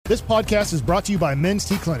This podcast is brought to you by Men's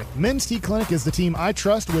T Clinic. Men's T Clinic is the team I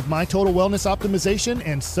trust with my total wellness optimization,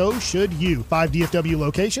 and so should you. 5 DFW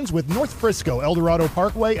locations with North Frisco, Eldorado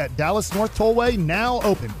Parkway at Dallas North Tollway now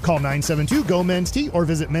open. Call 972-GO-MEN'S-T or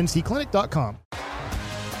visit mensteclinic.com.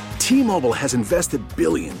 T-Mobile has invested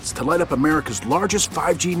billions to light up America's largest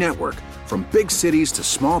 5G network, from big cities to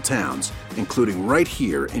small towns, including right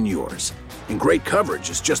here in yours. And great coverage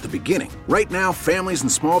is just the beginning. Right now, families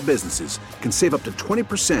and small businesses can save up to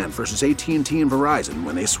 20% versus AT&T and Verizon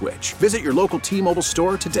when they switch. Visit your local T-Mobile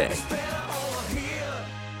store today.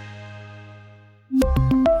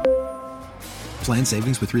 Plan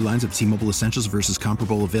savings with 3 lines of T-Mobile Essentials versus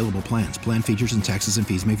comparable available plans. Plan features and taxes and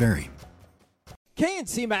fees may vary.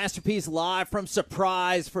 KNC Masterpiece live from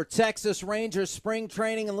Surprise for Texas Rangers spring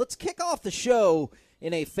training. And let's kick off the show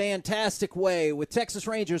in a fantastic way with Texas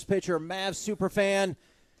Rangers pitcher, Mavs superfan,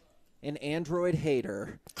 and Android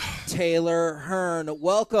hater, Taylor Hearn.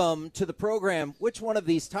 Welcome to the program. Which one of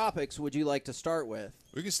these topics would you like to start with?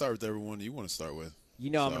 We can start with everyone you want to start with. You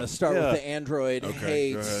know, I'm going to start with the Android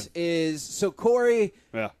hate. So, Corey,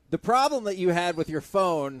 the problem that you had with your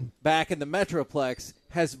phone back in the Metroplex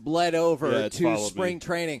has bled over to spring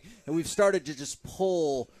training, and we've started to just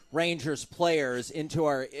pull Rangers players into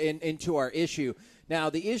our issue. Now,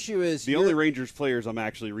 the issue is the only Rangers players I'm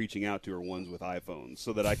actually reaching out to are ones with iPhones,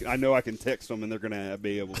 so that I know I can text them and they're going to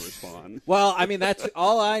be able to respond. Well, I mean, that's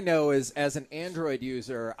all I know is as an Android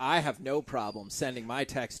user, I have no problem sending my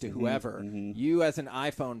text to whoever. Mm-hmm. You, as an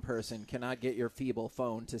iPhone person, cannot get your feeble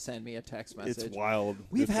phone to send me a text message. It's wild.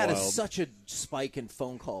 We've had such a spike in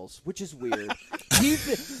phone calls, which is weird. Do you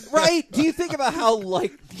think about how,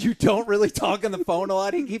 like, you don't really talk on the phone a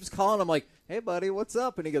lot? He keeps calling. I'm like, hey, buddy, what's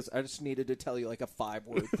up? And he goes, I just needed to tell you like a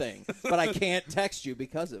 5-word thing, but I can't text you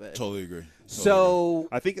because of it. Totally agree.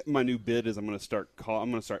 I think my new bid is I'm going to start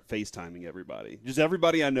FaceTiming everybody. Just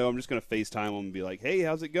everybody I know, I'm just going to FaceTime them and be like, hey,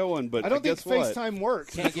 how's it going? But I don't think FaceTime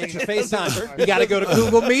works. Can't get your FaceTime. You got to go to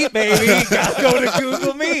Google Meet, baby. You got to go to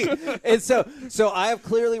Google Meet. And so I have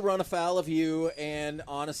clearly run afoul of you and,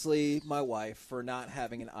 honestly, my wife for not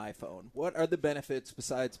having an iPhone. What are the benefits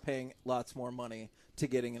besides paying lots more money to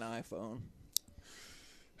getting an iPhone?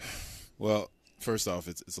 Well, first off,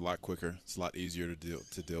 it's a lot quicker. It's a lot easier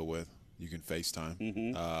to deal with. You can FaceTime.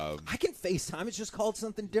 Mm-hmm. I can FaceTime. It's just called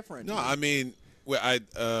something different. No, I mean,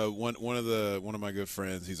 one of my good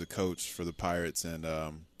friends, he's a coach for the Pirates, and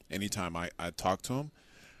anytime I talk to him,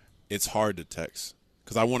 it's hard to text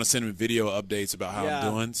because I want to send him video updates about how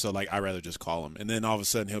I'm doing. So like, I rather just call him, and then all of a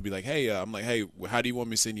sudden he'll be like, "Hey," I'm like, "Hey, how do you want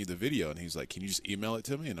me to send you the video?" And he's like, "Can you just email it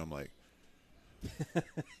to me?" And I'm like,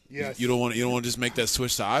 yes. You don't want to just make that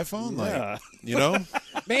switch to iPhone,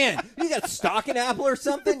 Man, you got stock in Apple or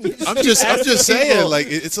something? I'm just saying, like,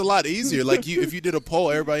 it's a lot easier. Like, if you did a poll,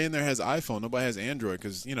 everybody in there has iPhone, nobody has Android,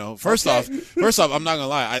 because first off, I'm not gonna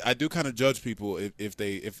lie, I do kind of judge people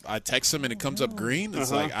if I text them and it comes up green.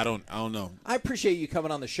 It's like I don't know. I appreciate you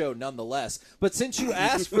coming on the show nonetheless, but since you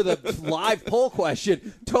asked for the live poll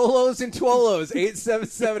question, Tolos and Twolos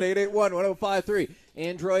 877-881-1053.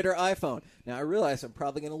 Android or iPhone. Now, I realize I'm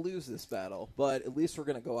probably going to lose this battle, but at least we're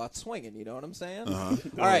going to go out swinging. You know what I'm saying? All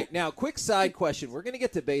right. Now, quick side question. We're going to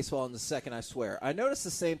get to baseball in a second, I swear. I noticed the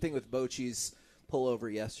same thing with Bochy's pullover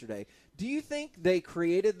yesterday. Do you think they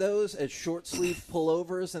created those as short-sleeve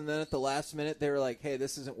pullovers, and then at the last minute they were like, hey,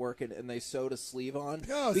 this isn't working, and they sewed a sleeve on?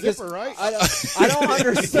 No, because zipper, right? I don't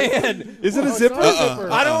understand. Is it a zipper?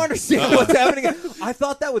 I don't understand what's happening. I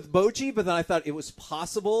thought that with Bochy, but then I thought it was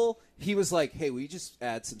possible. He was like, hey, we just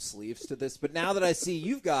add some sleeves to this? But now that I see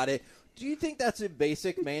you've got it, do you think that's a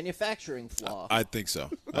basic manufacturing flaw? I think so.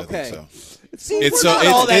 Okay. I think so. See, it's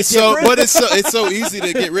so easy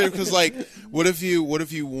to get rid of, because like, what if you love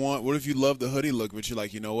the hoodie look, but you're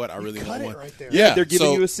like, you know what, I really want one. Right there. Yeah, they're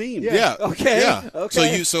giving you a seam. Yeah. Okay. Yeah.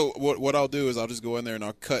 Okay. So what I'll do is I'll just go in there and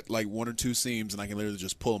I'll cut like 1 or 2 seams, and I can literally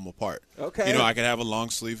just pull them apart. Okay. I can have a long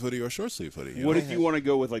sleeve hoodie or a short sleeve hoodie. What if you want to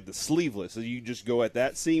go with like the sleeveless? So you just go at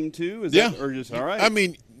that seam too? Or just all right? I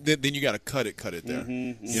mean, then you got to cut it there.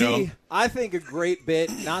 Mm-hmm. See, I think a great bit,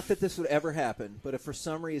 not that this would ever happen, but if for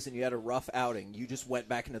some reason you had a rough outing, you just went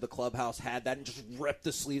back into the clubhouse, had that, and just ripped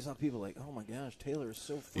the sleeves off. People like, oh my gosh, Taylor is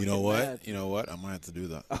so freaking mad. You know what? I might have to do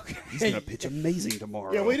that. Okay. He's going to pitch amazing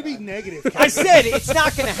tomorrow. Yeah, way to be negative. I said it's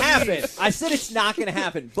not going to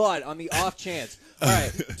happen. But on the off chance. All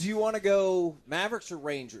right, do you want to go Mavericks or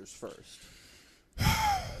Rangers first?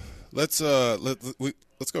 Let's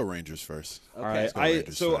Let's go Rangers first. Okay. All right. Let's go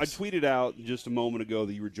Rangers I first. tweeted out just a moment ago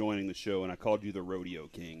that you were joining the show, and I called you the Rodeo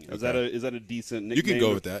King. Is that a decent nickname? You can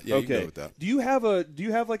go with that. Yeah, okay. you can go with that. Do you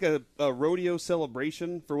have like a rodeo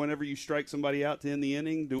celebration for whenever you strike somebody out to end the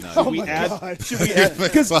inning? Should we add?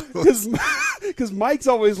 Because Mike's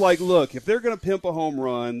always like, look, if they're going to pimp a home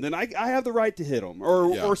run, then I have the right to hit them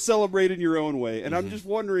or celebrate in your own way. And I'm just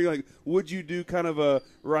wondering, like, would you do kind of a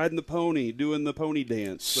riding the pony, doing the pony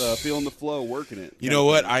dance, feeling the flow, working it? You know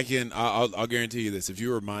what? I'll guarantee you this. If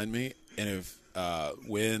you remind me, and if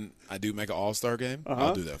when I do make an All-Star game,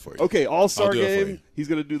 I'll do that for you. Okay, All-Star I'll do it for game. you. He's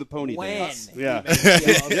going to do the pony When? dance. He Yeah, makes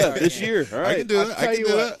the All-Star this game. year. All right. I can do it. I Tell can you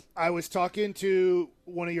do what, that. I was talking to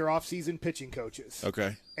one of your off-season pitching coaches.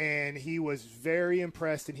 Okay. And he was very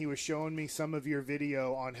impressed, and he was showing me some of your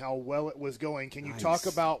video on how well it was going. Can you talk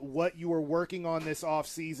about what you were working on this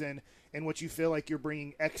off-season and what you feel like you're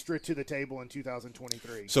bringing extra to the table in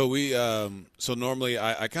 2023? So we, so normally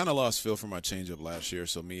I kind of lost feel for my changeup last year.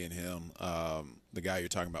 So me and him, the guy you're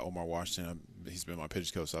talking about, Omar Washington, he's been my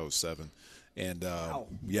pitch coach since I was 7, and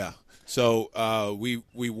yeah. So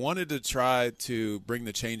we wanted to try to bring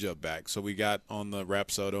the changeup back. So we got on the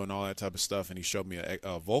Rapsodo and all that type of stuff, and he showed me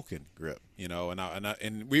a Vulcan grip, you know,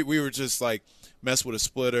 and we were just like mess with a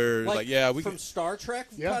splitter, like we from Star Trek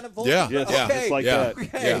Yeah. kind of Vulcan? Yeah, Yes, yeah, just like yeah, that.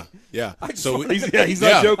 Okay. yeah. So He's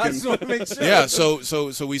not joking. I just want to make sure. Yeah,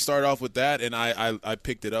 so we started off with that, and I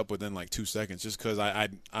picked it up within like 2 seconds, just because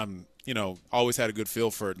I'm always had a good feel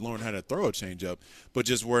for it, learning how to throw a changeup, but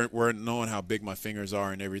just weren't knowing how big my fingers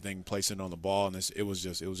are and everything, placing it on the ball, and it was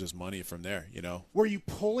just money from there, you know. Were you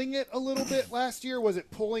pulling it a little bit last year? Was it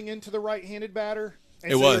pulling into the right-handed batter?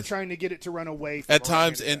 And It so was. you're trying to get it to run away from At a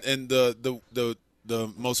times, right-handed and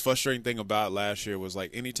the most frustrating thing about last year was, like,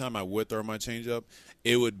 anytime I would throw my changeup,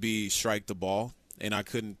 it would be strike the ball, and I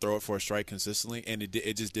couldn't throw it for a strike consistently, and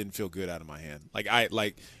it just didn't feel good out of my hand.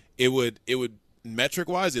 It would metric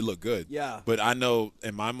wise, it looked good. Yeah. But I know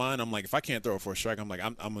in my mind, I'm like, if I can't throw it for a strike, I'm like,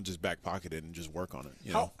 I'm gonna just back pocket it and just work on it.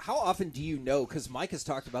 You know. How often do you know? Because Mike has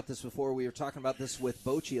talked about this before. We were talking about this with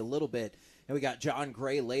Bochy a little bit, and we got John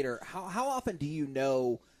Gray later. How often do you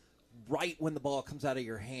know right when the ball comes out of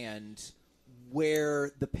your hand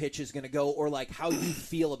where the pitch is going to go, or like how you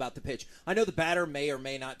feel about the pitch? I know the batter may or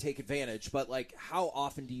may not take advantage, but like how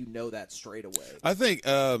often do you know that straight away? I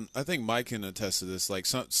think Mike can attest to this. Like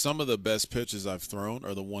some of the best pitches I've thrown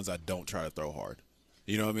are the ones I don't try to throw hard.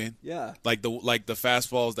 You know what I mean? Yeah. Like the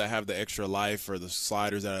fastballs that have the extra life, or the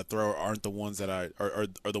sliders that I throw aren't the ones that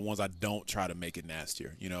are the ones I don't try to make it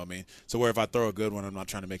nastier. You know what I mean? So where if I throw a good one, I'm not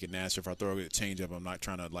trying to make it nastier. If I throw a changeup, I'm not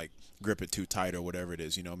trying to like grip it too tight or whatever it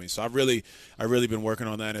is. You know what I mean? So I've really been working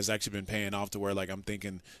on that, and it's actually been paying off to where like I'm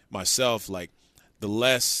thinking myself, like the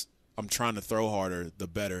less I'm trying to throw harder, the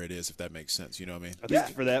better it is, if that makes sense. You know what I mean? I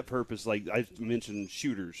think for that purpose, like I mentioned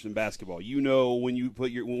shooters in basketball, you know when you put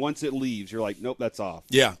once it leaves, you're like, nope, that's off.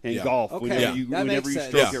 Yeah. And yeah. golf, Okay. whenever Yeah. you That whenever makes you sense.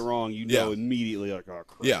 stroke Yeah. it wrong, you Yeah. know immediately, like, oh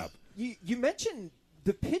crap. Yeah. You mentioned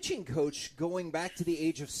the pitching coach going back to the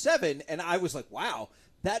age of 7, and I was like, wow,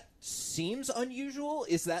 that seems unusual.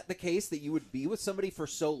 Is that the case, that you would be with somebody for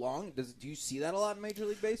so long? Do you see that a lot in Major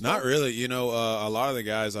League Baseball? Not really. You know, a lot of the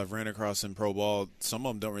guys I've ran across in pro ball, some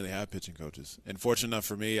of them don't really have pitching coaches. And fortunate enough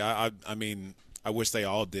for me, I mean, I wish they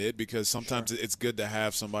all did, because sometimes it's good to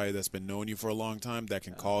have somebody that's been knowing you for a long time that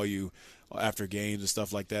can call you after games and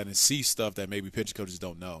stuff like that and see stuff that maybe pitching coaches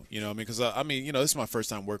don't know. You know what I mean? Because, I mean, you know, this is my first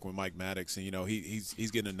time working with Mike Maddox, and, you know, he's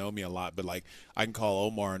getting to know me a lot. But, like, I can call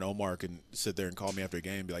Omar, and Omar can sit there and call me after a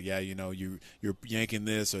game and be like, yeah, you know, you're yanking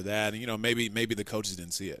this or that. And, you know, maybe the coaches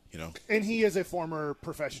didn't see it, you know. And he is a former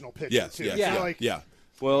professional pitcher, Yes, too. yes, So, yeah, like, yeah.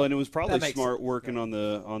 Well, and it was probably That makes smart sense. working on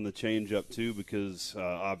the change up too, because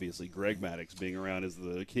obviously Greg Maddux being around is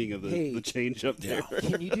the king of the change up there.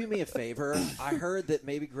 Can you do me a favor? I heard that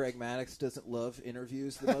maybe Greg Maddux doesn't love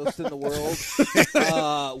interviews the most in the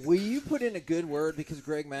world. Will you put in a good word, because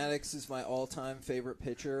Greg Maddux is my all-time favorite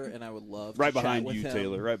pitcher, and I would love Right to chat behind with you, him.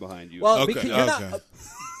 Taylor. Right behind you. Well, Okay, because you're not okay. a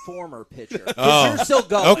former pitcher. Oh. You're still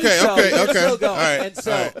going. Okay, so okay, you're okay. still going. All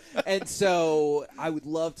right, And so I would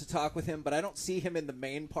love to talk with him, but I don't see him in the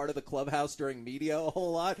main part of the clubhouse during media a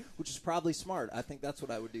whole lot, which is probably smart. I think that's what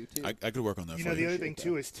I would do too. I could work on that You for know, you. the other thing,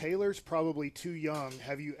 too, is Taylor's probably too young.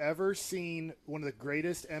 Have you ever seen one of the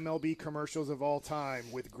greatest MLB commercials of all time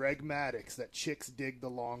with Greg Maddux, that chicks dig the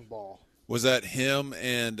long ball? Was that him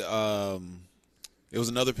and it was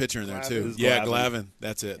another pitcher in there, too. Glavine. Yeah, Glavine.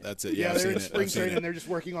 That's it. Yeah, I've they're seen in it. spring I've seen training, it. and they're just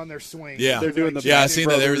working on their swing. Yeah. They're doing the Yeah, I've Bad seen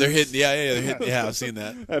that. They're Brothers. hitting. Yeah, they're hitting. Yeah, I've seen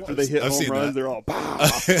that. After they hit I've home seen runs, that. they're all pow.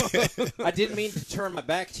 I didn't mean to turn my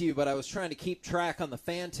back to you, but I was trying to keep track on the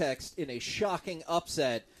fan text in a shocking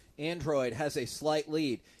upset Android has a slight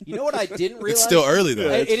lead. You know what I didn't realize? It's still early, though.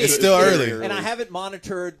 It's still early. And I haven't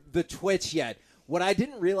monitored the Twitch yet. What I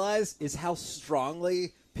didn't realize is how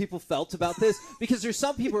strongly people felt about this, because there's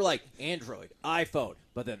some people who are like, Android, iPhone.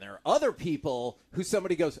 But then there are other people who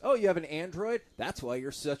somebody goes, oh, you have an Android? That's why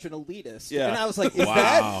you're such an elitist. Yeah. And I was like,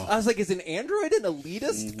 is an Android an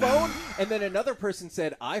elitist phone? And then another person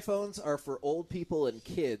said, iPhones are for old people and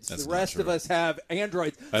kids. That's the rest of us have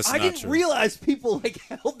Androids. I didn't realize people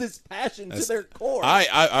held this passion to their core.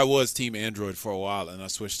 I was team Android for a while, and I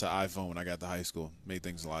switched to iPhone when I got to high school. Made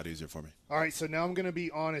things a lot easier for me. All right, so now I'm going to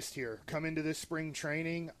be honest here. Come into this spring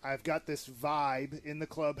training, I've got this vibe in the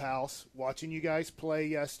clubhouse, watching you guys play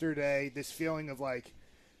yesterday, this feeling of like,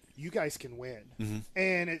 you guys can win. Mm-hmm.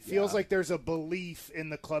 And it feels like there's a belief in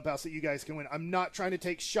the clubhouse that you guys can win. I'm not trying to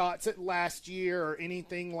take shots at last year or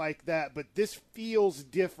anything like that, but this feels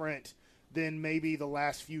different than maybe the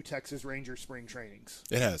last few Texas Rangers spring trainings.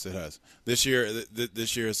 It has. This year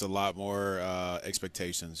it's a lot more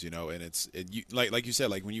expectations, and like you said,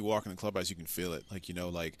 like when you walk in the clubhouse, you can feel it. Like,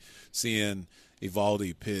 like seeing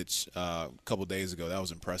Eovaldi pitch a couple days ago, that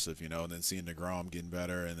was impressive, and then seeing DeGrom getting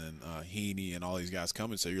better, and then Heaney and all these guys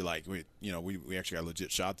coming. So you're like, we actually got a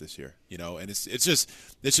legit shot this year, and it's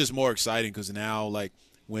just more exciting because now, like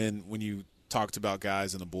when you talked about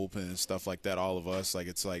guys in the bullpen and stuff like that, all of us, like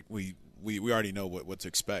it's like we already know what to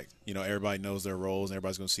expect. Everybody knows their roles, and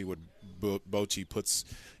everybody's going to see what Bochy puts,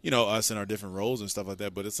 us in our different roles and stuff like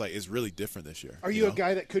that. But it's like it's really different this year. Are you a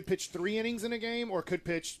guy that could pitch 3 innings in a game or could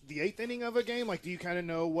pitch the 8th inning of a game? Like, do you kind of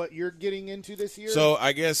know what you're getting into this year? So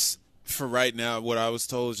I guess for right now, what I was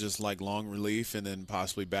told is just like long relief and then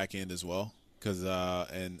possibly back end as well. Because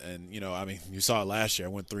you saw it last year.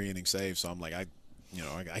 I went 3 innings save, so I'm like I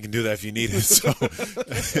can do that if you need it. So,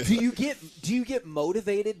 do you get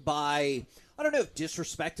motivated by, I don't know if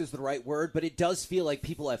disrespect is the right word, but it does feel like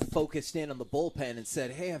people have focused in on the bullpen and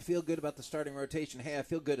said, hey, I feel good about the starting rotation. Hey, I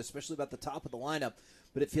feel good, especially about the top of the lineup.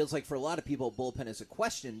 But it feels like for a lot of people, bullpen is a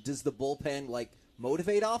question. Does the bullpen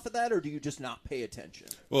motivate off of that, or do you just not pay attention?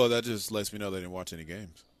 Well, that just lets me know they didn't watch any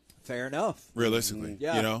games. Fair enough. Realistically,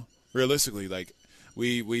 realistically, like.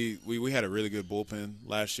 We had a really good bullpen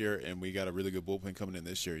last year, and we got a really good bullpen coming in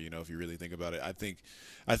this year. If you really think about it, I think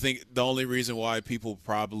the only reason why people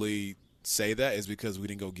probably say that is because we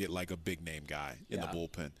didn't go get like a big name guy in the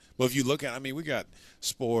bullpen. But if you look at, we got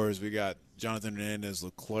Spores, we got Jonathan Hernandez,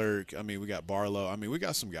 Leclerc. We got Barlow. We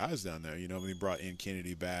got some guys down there. We brought in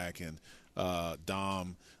Kennedy back and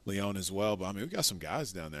Dom Leon as well. But we got some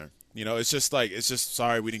guys down there. It's just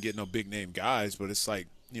sorry we didn't get no big name guys, but it's like.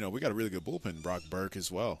 We got a really good bullpen. Brock Burke as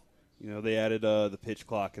well. They added the pitch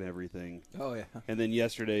clock and everything. Oh, yeah. And then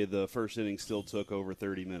yesterday, the first inning still took over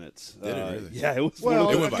 30 minutes. Did it really? Yeah, it was.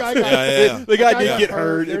 The guy did get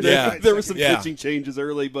hurt. There were some Yeah. pitching changes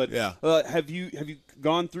early, but have you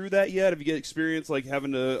gone through that yet? Have you get experience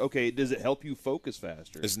having to? Okay, does it help you focus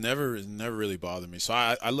faster? It's never really bothered me. So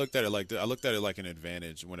I looked at it like I looked at it like an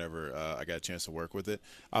advantage whenever I got a chance to work with it.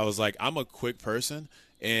 I was like, I'm a quick person.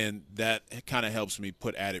 And that kind of helps me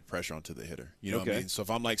put added pressure onto the hitter. You know what I mean? So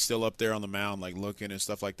if I'm still up there on the mound, looking and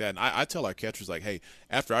stuff like that, and I tell our catchers hey,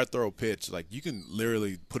 after I throw a pitch, you can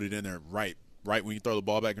literally put it in there right when you throw the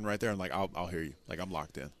ball back in right there, and I'll hear you. I'm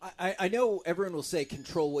locked in. I know everyone will say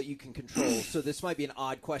control what you can control. So this might be an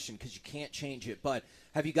odd question because you can't change it, but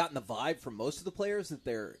have you gotten the vibe from most of the players that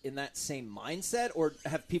they're in that same mindset, or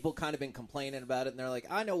have people kind of been complaining about it and they're like,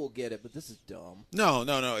 I know we'll get it, but this is dumb? No.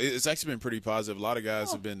 It's actually been pretty positive. A lot of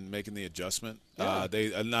guys have been making the adjustment. Yeah.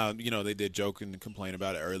 They did joke and complain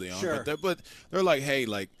about it early on, Sure. but they're like, hey,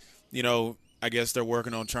 I guess they're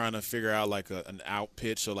working on trying to figure out an out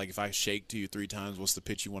pitch. So if I shake to you 3 times, what's the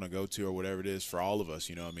pitch you want to go to or whatever it is for all of us,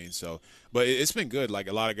 you know what I mean? So, but it's been good.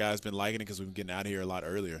 A lot of guys been liking it because we've been getting out of here a lot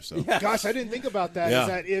earlier. So, Gosh, I didn't think about that. Yeah. Is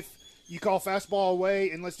that if you call fastball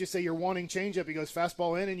away, and let's just say you're wanting changeup, he goes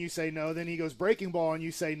fastball in, and you say no. Then he goes breaking ball, and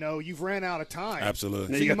you say no. You've ran out of time.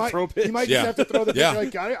 Absolutely. So you might throw pitch. You might just have to throw the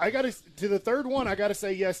pitch. Yeah. I got to the third one. I got to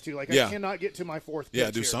say yes to. I cannot get to my 4th pitch.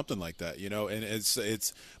 Yeah, do here. something like that, And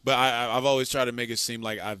it's. But I've always tried to make it seem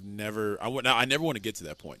like I never want to get to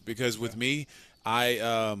that point because with me,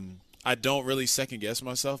 I don't really second guess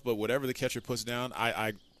myself. But whatever the catcher puts down,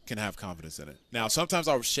 I can have confidence in it. Now, sometimes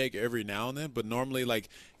I'll shake every now and then, but normally,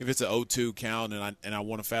 if it's an 0-2 count and I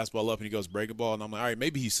want a fastball up and he goes breaking ball, and I'm like, all right,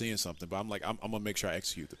 maybe he's seeing something, but I'm gonna make sure I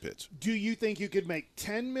execute the pitch. Do you think you could make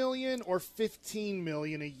 $10 million or $15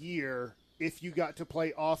 million a year if you got to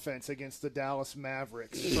play offense against the Dallas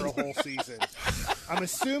Mavericks for a whole season? I'm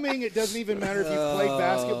assuming it doesn't even matter if you played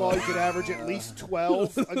basketball. You could average at least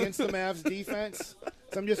 12 against the Mavs defense.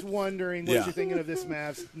 So I'm just wondering what you're thinking of this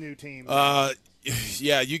Mavs new team.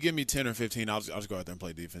 Yeah, you give me 10 or 15, I'll just go out there and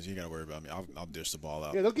play defense. You got to worry about me. I'll dish the ball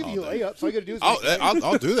out. Yeah, they'll give you layups. All you got to do is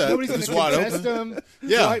I'll do that. Nobody's going to contest them.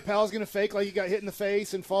 Yeah. Dwight Powell's going to fake like he got hit in the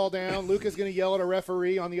face and fall down. Luka's going to yell at a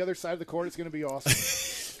referee on the other side of the court. It's going to be awesome.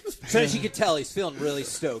 So as you can tell, he's feeling really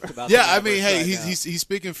stoked about. Yeah, I mean, hey, right he's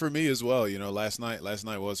speaking for me as well. You know, last night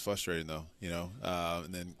was frustrating though. You know,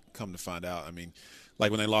 and then come to find out, I mean, like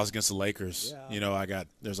when they lost against the Lakers, you know,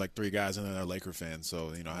 there's like 3 guys in there that are Laker fans,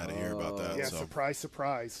 so you know I had to hear about that. Yeah, so.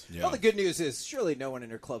 surprise. Yeah. Well, the good news is surely no one in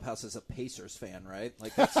your clubhouse is a Pacers fan, right?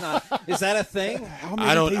 Like that's not. Is that a thing? How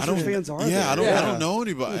many Pacers fans are there? Yeah, I don't know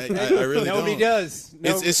anybody. I really Nobody don't. does.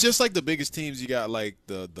 It's just like the biggest teams. You got like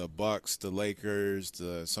the Bucks, the Lakers,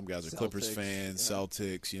 some guys are Clippers Celtics, fans,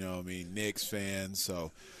 Celtics. You know, what I mean, Knicks fans.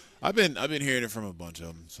 So I've been hearing it from a bunch of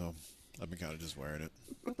them. So I've been kind of just wearing it.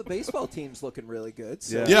 Well, the baseball team's looking really good.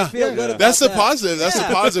 So Yeah, feel good about that's the that. positive. That's the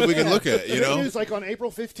positive we can look at. You The know, news, like on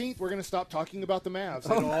April 15th, we're going to stop talking about the Mavs.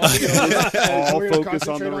 All All focus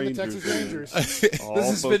on the Rangers. Texas Rangers. All This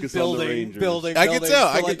has been focus on the building. Rangers. I can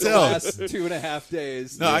tell. For I like can tell. The last 2.5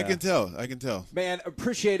 days. no, I can tell. Man,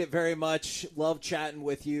 appreciate it very much. Love chatting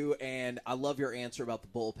with you, and I love your answer about the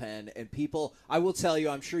bullpen. And people, I will tell you,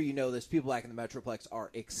 I'm sure you know this, people back in the Metroplex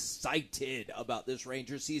are excited about this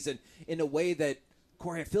Rangers season in a way that,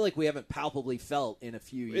 Corey, I feel like we haven't palpably felt in a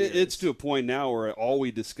few years. It's to a point now where all we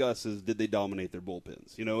discuss is did they dominate their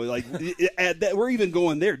bullpens? You know, like we're even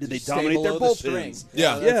going there. Did they dominate their bullpens?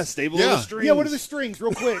 Yeah. Stay below the strings. Yeah, what are the strings,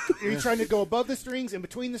 real quick? Are you trying to go above the strings, in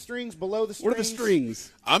between the strings, below the strings? What are the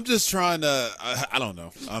strings? I'm just trying to. I don't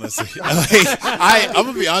know, honestly. I'm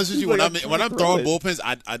gonna be honest with you. When I'm throwing bullpens,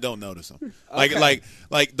 I don't notice them.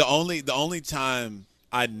 Like the only time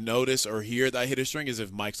I notice or hear that I hit a string is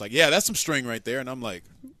if Mike's like, yeah, that's some string right there. And I'm like,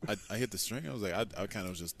 I hit the string. I was like, I kind of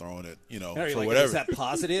was just throwing it, you know, for like, whatever. Is that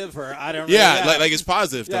positive or I don't know? Yeah, like it's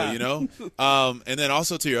positive though, Yeah. you know? And then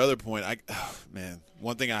also to your other point,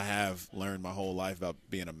 one thing I have learned my whole life about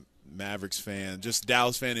being a Mavericks fan, just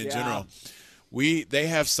Dallas fan in general, they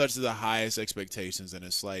have such the highest expectations, and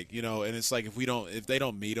it's like, you know, and it's like if they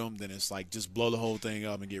don't meet them, then it's like just blow the whole thing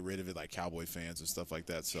up and get rid of it, like Cowboy fans and stuff like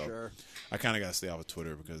that. So I kind of got to stay off of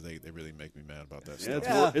Twitter because they really make me mad about that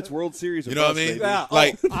stuff. It's World Series. You know what I mean? Baby. Yeah.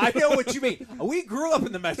 Like, I know what you mean. We grew up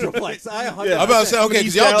in the Metroplex. I'm about to say, okay,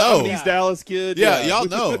 because y'all know. He's Dallas kid. Yeah, y'all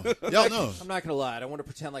know. Y'all know. I'm not going to lie. I don't want to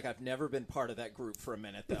pretend like I've never been part of that group for a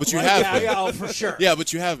minute, though. But you Like, have been. Yeah, for sure. Yeah,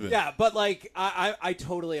 but you have been. Yeah, but like I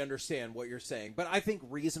totally understand what you're saying, but I think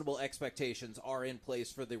reasonable expectations are in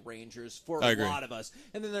place for the Rangers for a lot of us.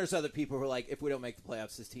 And then there's other people who are like, if we don't make the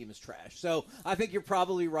playoffs, this team is trash. So I think you're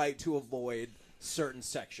probably right to avoid certain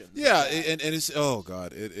sections. Yeah, and it's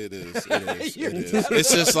it is.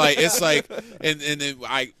 It's just like and then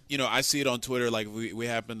I see it on Twitter, like we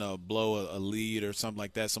happen to blow a lead or something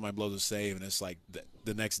like that. Somebody blows a save, and it's like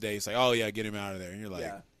the next day it's like, oh yeah, get him out of there, and you're like.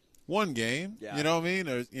 Yeah. One game, Yeah. you know what I mean?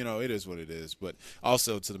 Or, you know, it is what it is. But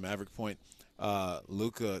also to the Maverick point,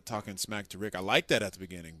 Luka talking smack to Rick. I liked that at the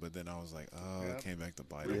beginning, but then I was like, it came back to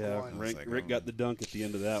bite him. Yeah, I was like, Rick got the dunk at the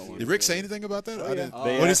end of that one. Did Rick say anything about that? I didn't.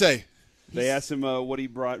 They What did he say? They asked him what he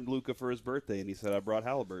brought Luka for his birthday, and he said, I brought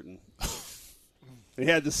Halliburton. He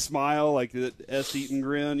had this smile, like the S-Eaton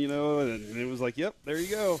grin, you know, and it was like, yep, there you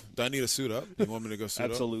go. Do I need to suit up? Do you want me to go suit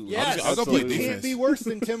Absolutely. up? Yes. I'll go play Absolutely. defense. Can't be worse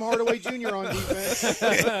than Tim Hardaway Jr. on defense.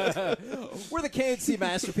 We're the KNC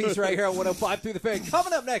Masterpiece right here on 105 through the Fan.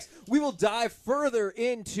 Coming up next, we will dive further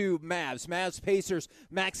into Mavs, Pacers.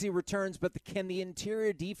 Maxey returns, but can the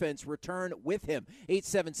interior defense return with him?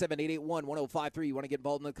 877-881-1053. You want to get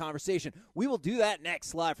involved in the conversation? We will do that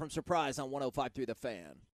next, live from Surprise on 105 through the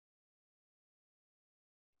Fan.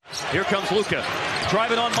 Here comes Luka,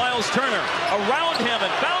 driving on Miles Turner, around him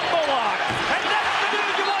and found Bullock, and that's the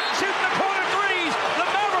dude you want shooting the corner threes. The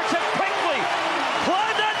Mavericks have quickly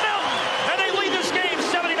climbed that mountain, and they lead this game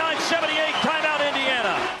 79-78. Timeout,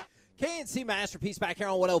 Indiana. KNC Masterpiece back here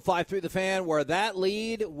on 105 through the Fan, where that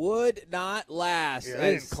lead would not last. Yeah,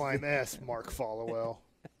 they didn't climb S, Mark Followell.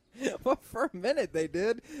 Well, for a minute they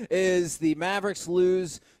did, is the Mavericks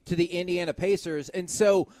lose to the Indiana Pacers. And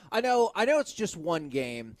so I know it's just one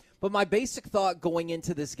game, but my basic thought going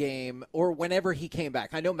into this game, or whenever he came back,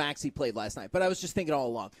 I know Maxey played last night, but I was just thinking all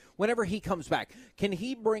along, whenever he comes back, can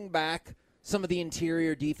he bring back some of the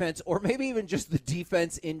interior defense, or maybe even just the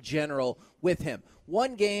defense in general with him?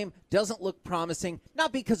 One game doesn't look promising,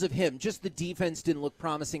 not because of him, just the defense didn't look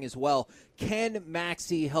promising as well. Can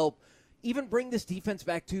Maxey help even bring this defense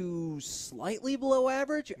back to slightly below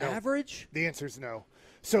average? No. Average? The answer is no.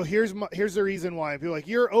 So here's the reason why. People are like,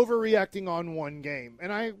 you're overreacting on one game.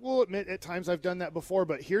 And I will admit at times I've done that before,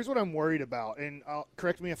 but here's what I'm worried about. And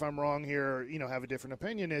correct me if I'm wrong here or, have a different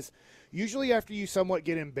opinion, is usually after you somewhat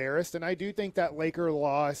get embarrassed, and I do think that Laker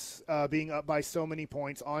loss, being up by so many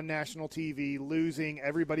points on national TV, losing,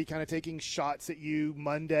 everybody kind of taking shots at you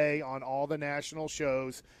Monday on all the national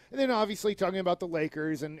shows, and then obviously talking about the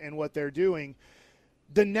Lakers and what they're doing.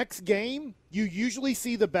 The next game, you usually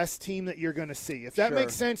see the best team that you're going to see. If that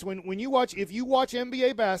makes sense, when you watch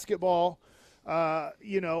NBA basketball,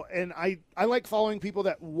 and I like following people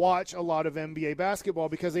that watch a lot of NBA basketball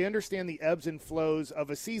because they understand the ebbs and flows of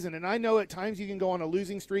a season. And I know at times you can go on a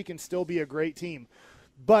losing streak and still be a great team.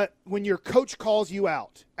 But when your coach calls you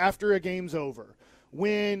out after a game's over,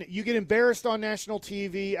 when you get embarrassed on national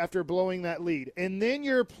TV after blowing that lead, and then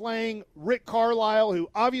you're playing Rick Carlisle, who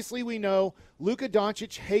obviously we know Luka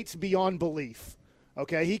Doncic hates beyond belief.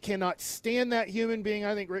 Okay, he cannot stand that human being.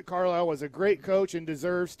 I think Rick Carlisle was a great coach and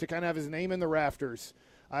deserves to kind of have his name in the rafters.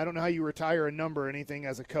 I don't know how you retire a number or anything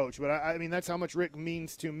as a coach, but I mean that's how much Rick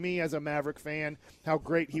means to me as a Maverick fan, how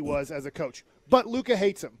great he was as a coach. But Luka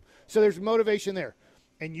hates him, so there's motivation there.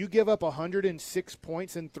 And you give up 106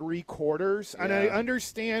 points in 3 quarters. Yeah. And I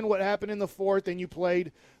understand what happened in the fourth, and you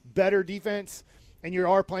played better defense, and you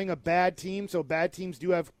are playing a bad team, so bad teams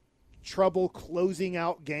do have trouble closing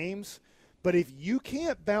out games. But if you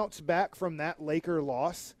can't bounce back from that Laker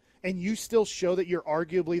loss and you still show that you're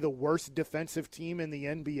arguably the worst defensive team in the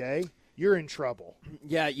NBA, you're in trouble.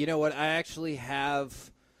 Yeah, you know what? I actually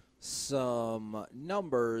have some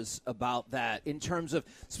numbers about that in terms of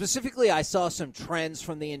specifically I saw some trends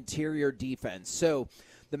from the interior defense. So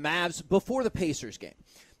the Mavs, before the Pacers game,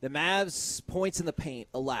 the Mavs points in the paint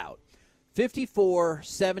allowed 54,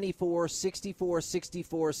 74, 64,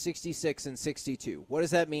 64, 66, and 62. What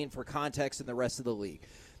does that mean for context in the rest of the league?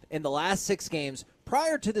 In the last 6 games,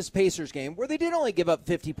 prior to this Pacers game, where they did only give up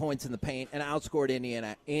 50 points in the paint and outscored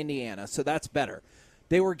Indiana, so that's better.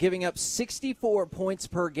 They were giving up 64 points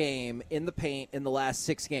per game in the paint in the last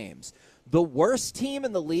 6 games. The worst team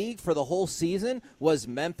in the league for the whole season was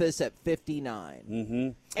Memphis at 59. Mm-hmm.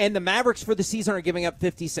 And the Mavericks for the season are giving up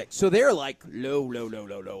 56. So they're like low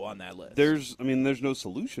on that list. There's no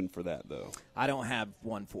solution for that, though. I don't have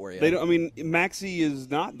one for you. Maxey is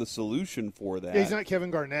not the solution for that. Yeah, he's not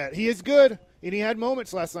Kevin Garnett. He is good, and he had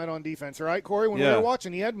moments last night on defense, right, Corey? When we were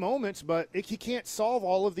watching, he had moments, but he can't solve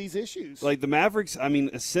all of these issues. Like the Mavericks,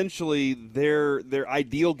 essentially their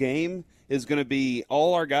ideal game is going to be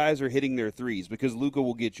all our guys are hitting their threes because Luka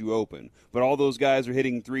will get you open. But all those guys are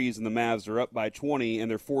hitting threes and the Mavs are up by 20 and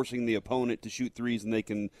they're forcing the opponent to shoot threes and they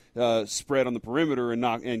can spread on the perimeter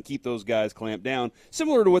and keep those guys clamped down.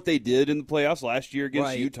 Similar to what they did in the playoffs last year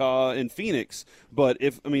against Utah and Phoenix. But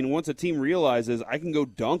once a team realizes I can go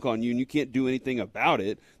dunk on you and you can't do anything about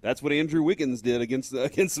it, that's what Andrew Wiggins did against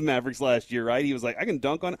the Mavericks last year, right? He was like, I can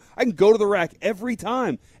dunk on it. I can go to the rack every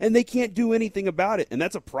time and they can't do anything about it. And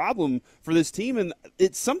that's a problem for this team, and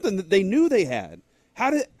it's something that they knew they had.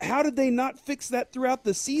 How did they not fix that throughout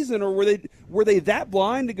the season, or were they that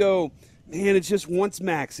blind to go, man, it's just once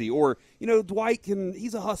Maxey, or Dwight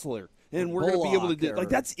he's a hustler, and we're going to be able to do like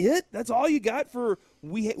that's it? That's all you got for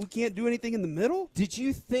we can't do anything in the middle? Did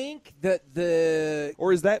you think that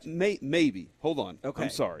or is that maybe? Hold on, okay, I'm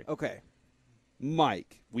sorry, okay,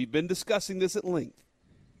 Mike, we've been discussing this at length.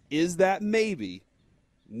 Is that maybe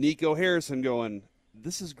Nico Harrison going,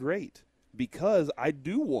 this is great? Because I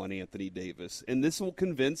do want Anthony Davis, and this will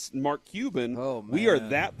convince Mark Cuban we are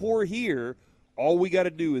that poor here. All we got to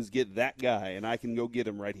do is get that guy, and I can go get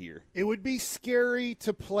him right here. It would be scary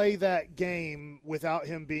to play that game without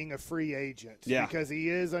him being a free agent because he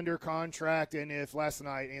is under contract, and if last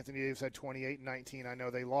night Anthony Davis had 28 and 19, I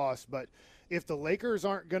know they lost, but if the Lakers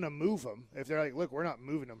aren't going to move him, if they're like, look, we're not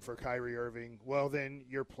moving him for Kyrie Irving, well, then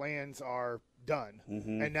your plans are done.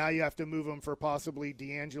 Mm-hmm. And now you have to move him for possibly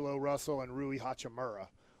D'Angelo Russell and Rui Hachimura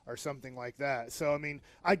or something like that. So,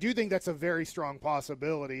 I do think that's a very strong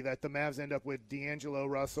possibility that the Mavs end up with D'Angelo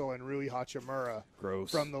Russell and Rui Hachimura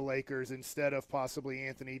from the Lakers instead of possibly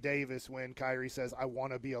Anthony Davis when Kyrie says, I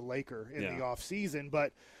want to be a Laker in the offseason.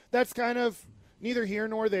 But that's kind of neither here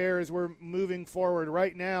nor there as we're moving forward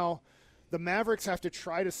right now. The Mavericks have to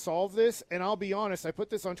try to solve this, and I'll be honest, I put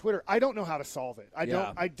this on Twitter. I don't know how to solve it. I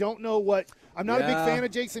don't know what – I'm not a big fan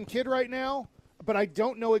of Jason Kidd right now, but I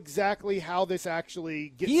don't know exactly how this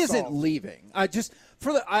actually gets solved. He isn't leaving. I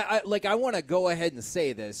want to go ahead and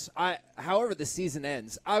say this. However the season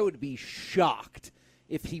ends, I would be shocked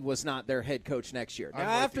if he was not their head coach next year. Now,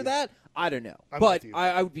 after that, I don't know. But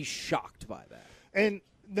I would be shocked by that. And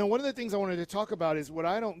now one of the things I wanted to talk about is what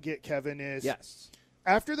I don't get, Kevin, is – yes.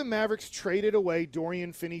 after the Mavericks traded away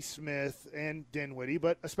Dorian Finney-Smith and Dinwiddie,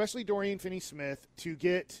 but especially Dorian Finney-Smith to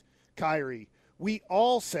get Kyrie, we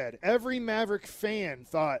all said, every Maverick fan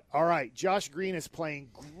thought, all right, Josh Green is playing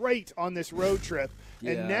great on this road trip,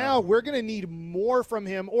 and now we're going to need more from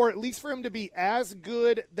him, or at least for him to be as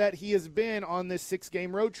good that he has been on this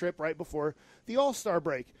 6-game road trip right before the All-Star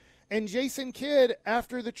break. And Jason Kidd,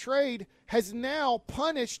 after the trade, has now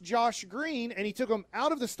punished Josh Green, and he took him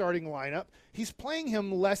out of the starting lineup. He's playing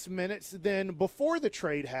him less minutes than before the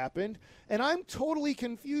trade happened, and I'm totally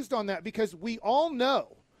confused on that because we all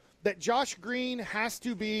know that Josh Green has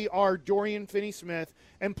to be our Dorian Finney-Smith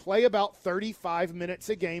and play about 35 minutes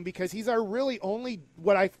a game because he's our really only,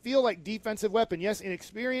 what I feel like, defensive weapon. Yes,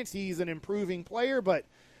 inexperienced, he's an improving player, but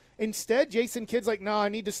instead, Jason Kidd's like, I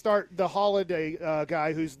need to start the Holiday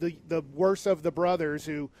guy who's the worst of the brothers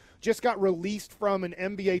who just got released from an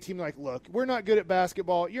NBA team. Like, look, we're not good at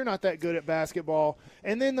basketball. You're not that good at basketball.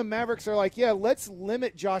 And then the Mavericks are like, yeah, let's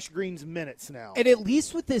limit Josh Green's minutes now. And at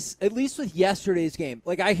least with yesterday's game,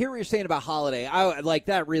 like I hear what you're saying about Holiday.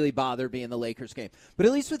 That really bothered me in the Lakers game. But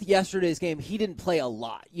at least with yesterday's game, he didn't play a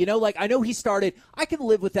lot. I know he started. I can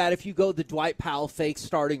live with that if you go the Dwight Powell fake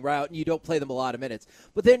starting route and you don't play them a lot of minutes.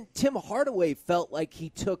 But then Tim Hardaway felt like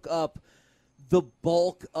he took up the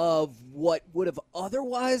bulk of what would have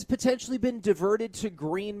otherwise potentially been diverted to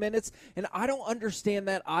Green minutes. And I don't understand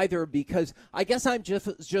that either because I guess I'm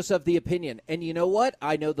just of the opinion. And you know what?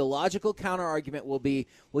 I know the logical counter-argument will be,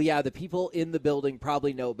 well, yeah, the people in the building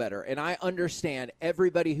probably know better. And I understand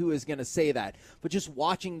everybody who is going to say that. But just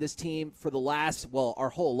watching this team for the last, our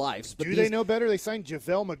whole lives. But they know better? They signed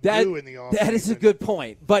JaVale McGee in the offseason. That is a good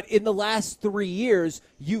point. But in the last 3 years,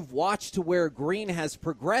 you've watched to where Green has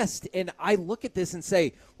progressed. And I look at this and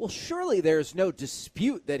say, well, surely there's no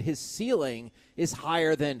dispute that his ceiling is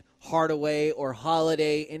higher than Hardaway or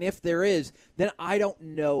Holiday. And if there is, then I don't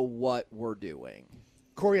know what we're doing.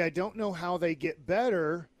 Corey, I don't know how they get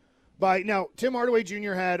better. Now, Tim Hardaway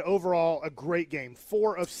Jr. had overall a great game,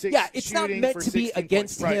 4 of 6 Yeah, it's shooting not meant for to be 16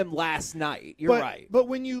 against points. him last night. You're right. But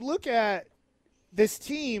when you look at this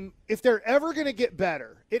team, if they're ever going to get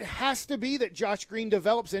better, it has to be that Josh Green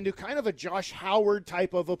develops into kind of a Josh Howard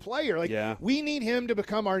type of a player. We need him to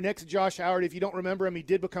become our next Josh Howard. If you don't remember him, he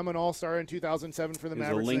did become an All-Star in 2007 for the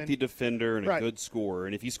Mavericks. He's a lengthy defender and a good scorer.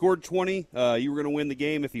 And if he scored 20, you were going to win the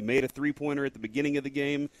game. If he made a three-pointer at the beginning of the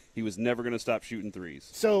game, he was never going to stop shooting threes.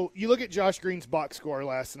 So you look at Josh Green's box score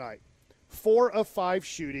last night. 4 of 5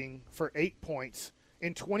 shooting for 8 points.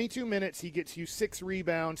 In 22 minutes, he gets you 6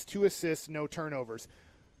 rebounds, 2 assists, no turnovers.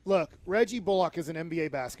 Look, Reggie Bullock is an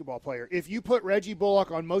NBA basketball player. If you put Reggie Bullock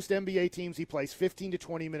on most NBA teams, he plays 15 to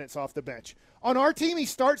 20 minutes off the bench. On our team, he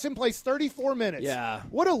starts and plays 34 minutes. Yeah.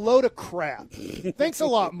 What a load of crap. Thanks a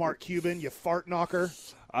lot, Mark Cuban, you fart knocker.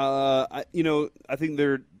 I think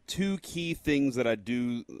there are 2 key things that I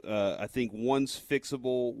do. I think one's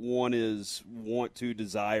fixable, one is want to,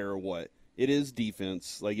 desire, or what. It is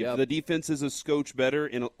defense. If the defense is a scotch better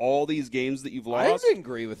in all these games that you've lost, I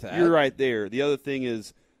agree with that. You're right there. The other thing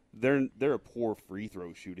is they're a poor free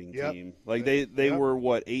throw shooting team. They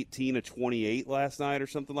were 18 of 28 last night or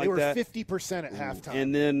something like that. They were 50% at halftime.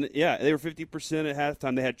 And then they were 50% at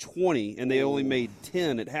halftime. They had 20 and they only made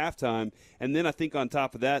 10 at halftime. And then I think on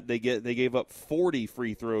top of that they gave up 40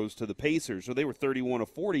 free throws to the Pacers. So they were 31 of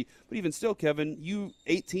 40, but even still, Kevin, you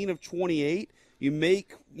 18 of 28, you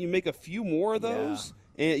make a few more of those.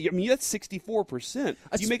 And that's 64%.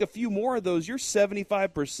 You make a few more of those, you're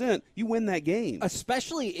 75%. You win that game.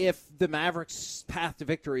 Especially if the Mavericks' path to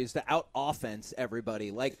victory is to out-offense everybody.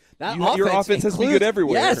 Your offense has to be good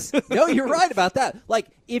everywhere. Yes. No, you're right about that.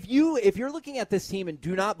 If you're looking at this team and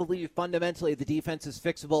do not believe fundamentally the defense is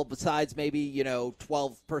fixable besides maybe,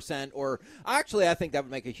 12% or actually I think that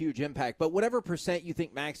would make a huge impact. But whatever percent you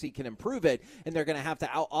think Maxey can improve it and they're going to have to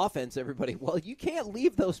out-offense everybody, well, you can't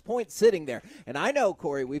leave those points sitting there. And I know,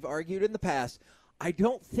 Corey, we've argued in the past, I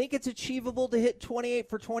don't think it's achievable to hit 28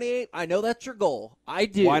 for 28. I know that's your goal. I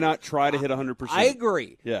do. Why not try to hit 100%? I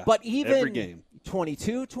agree. Yeah. But even every game.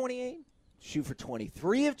 22, 28, shoot for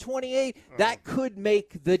 23 of 28, that could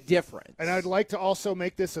make the difference. And I'd like to also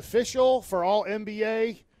make this official for all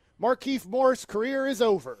NBA. Markieff Morris' career is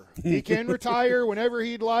over. He can retire whenever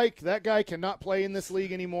he'd like. That guy cannot play in this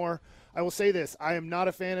league anymore. I will say this. I am not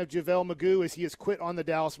a fan of JaVale McGee as he has quit on the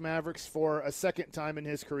Dallas Mavericks for a second time in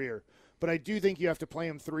his career. But I do think you have to play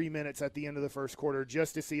him 3 minutes at the end of the first quarter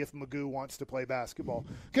just to see if McGee wants to play basketball.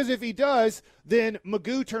 Because if he does, then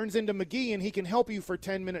McGee turns into McGee and he can help you for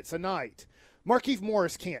 10 minutes a night. Markieff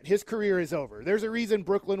Morris can't. His career is over. There's a reason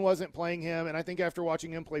Brooklyn wasn't playing him, and I think after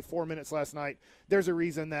watching him play 4 minutes last night, there's a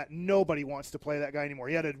reason that nobody wants to play that guy anymore.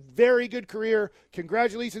 He had a very good career.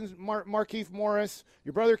 Congratulations, Markieff Morris.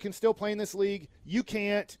 Your brother can still play in this league. You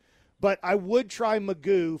can't. But I would try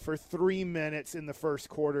Magoo for 3 minutes in the first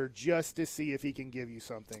quarter just to see if he can give you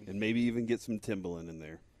something. And maybe even get some Timbaland in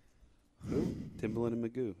there. Who? Timbaland and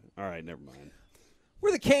Magoo. All right, never mind.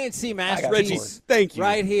 We're the KNC Masterpiece. Thank you.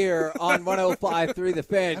 Right here on 105.3 The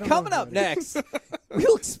Fan. Coming up next,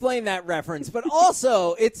 we'll explain that reference. But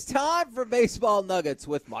also, it's time for Baseball Nuggets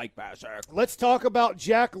with Mike Baschak. Let's talk about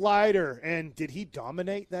Jack Leiter. And did he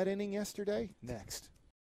dominate that inning yesterday? Next.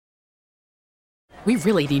 We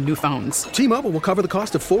really need new phones. T-Mobile will cover the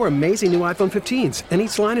cost of 4 amazing new iPhone 15s, and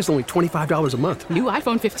each line is only $25 a month. New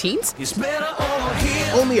iPhone 15s? It's better over here.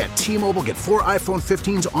 Only at T-Mobile, get 4 iPhone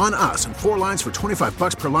 15s on us and 4 lines for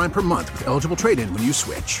 $25 per line per month with eligible trade-in when you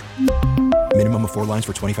switch. Minimum of 4 lines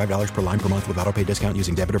for $25 per line per month with autopay discount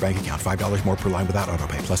using debit or bank account. $5 more per line without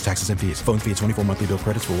autopay, plus taxes and fees. Phone fee at 24 monthly bill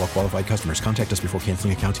credits for well-qualified customers. Contact us before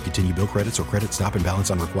canceling account to continue bill credits or credit stop and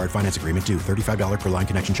balance on required finance agreement due. $35 per line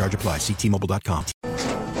connection charge applies. See T-Mobile.com.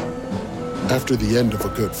 After the end of a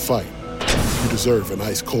good fight, you deserve an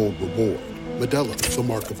ice-cold reward. Modelo is the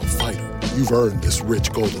mark of a fighter. You've earned this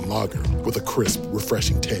rich golden lager with a crisp,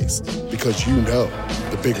 refreshing taste. Because you know,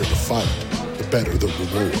 the bigger the fight, the better the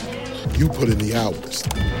reward. You put in the hours,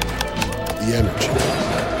 the energy,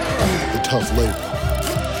 the tough labor.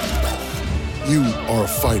 You are a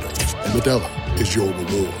fighter, and Modelo is your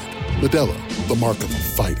reward. Modelo, the mark of a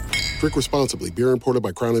fighter. Drink responsibly. Beer imported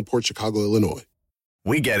by Crown Imports, Chicago, Illinois.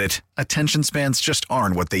 We get it. Attention spans just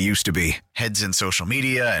aren't what they used to be. Heads in social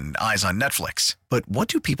media and eyes on Netflix. But what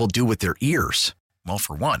do people do with their ears? Well,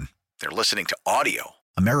 for one, they're listening to audio.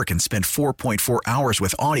 Americans spend 4.4 hours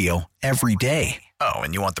with audio every day. Oh,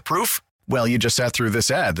 and you want the proof? Well, you just sat through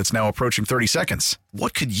this ad that's now approaching 30 seconds.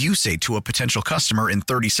 What could you say to a potential customer in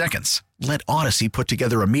 30 seconds? Let Odyssey put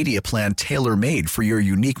together a media plan tailor-made for your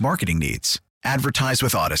unique marketing needs. Advertise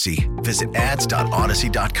with Odyssey. Visit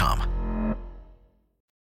ads.odyssey.com.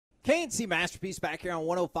 KNC Masterpiece back here on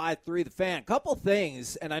 105.3 The Fan. Couple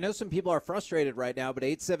things, and I know some people are frustrated right now, but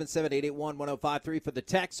 877-881-1053 for the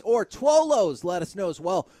text, or Twolos, let us know as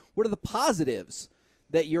well. What are the positives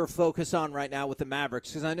that you're focused on right now with the Mavericks?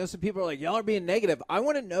 Because I know some people are like, y'all are being negative. I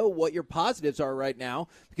want to know what your positives are right now,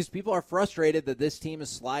 because people are frustrated that this team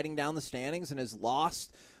is sliding down the standings and has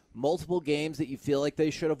lost multiple games that you feel like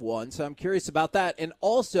they should have won. So I'm curious about that. And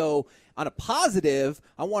also, on a positive,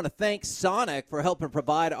 I want to thank Sonic for helping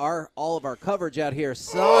provide all of our coverage out here.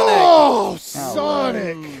 Sonic. Oh,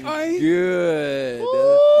 Sonic. Good.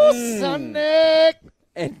 Ooh, Sonic.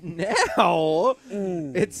 And now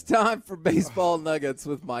it's time for Baseball Nuggets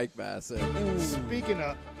with Mike Bassett. Speaking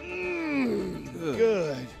of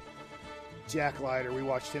good, Jack Leiter, we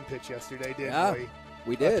watched him pitch yesterday, didn't we?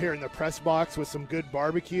 We did. Up here in the press box with some good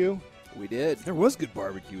barbecue. We did. There was good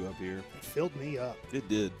barbecue up here. It filled me up. It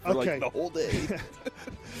did. For like the whole day.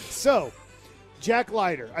 So, Jack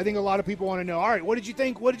Leiter, I think a lot of people want to know, all right, what did you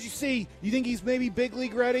think? What did you see? You think he's maybe big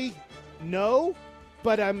league ready? No,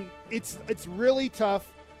 but it's really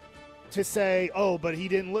tough to say, oh, but he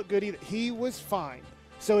didn't look good either. He was fine.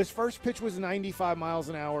 So his first pitch was 95 miles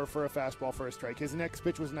an hour for a fastball for a strike. His next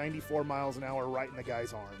pitch was 94 miles an hour right in the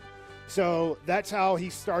guy's arm. So that's how he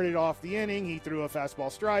started off the inning. He threw a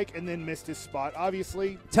fastball strike and then missed his spot,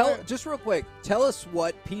 obviously. Just real quick, tell us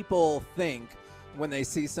what people think when they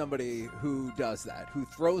see somebody who does that, who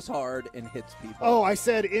throws hard and hits people. Oh, I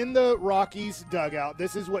said in the Rockies dugout,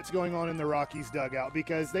 this is what's going on in the Rockies dugout,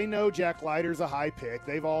 because they know Jack Leiter's a high pick.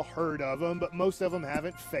 They've all heard of him, but most of them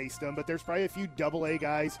haven't faced him. But there's probably a few AA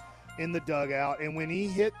guys in the dugout. And when he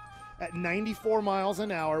hit at 94 miles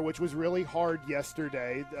an hour, which was really hard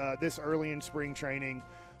yesterday, this early in spring training,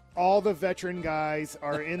 all the veteran guys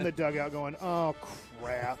are in the dugout going, oh,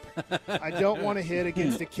 crap. I don't want to hit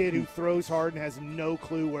against a kid who throws hard and has no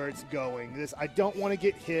clue where it's going. I don't want to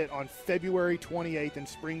get hit on February 28th in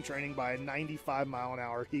spring training by a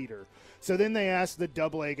 95-mile-an-hour heater. So then they asked the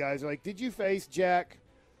AA guys, like, did you face Jack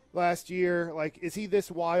last year? Like, is he this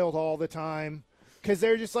wild all the time? Because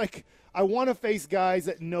they're just like, I want to face guys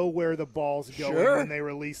that know where the ball's going when they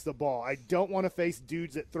release the ball. I don't want to face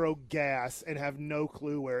dudes that throw gas and have no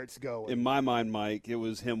clue where it's going. In my mind, Mike, it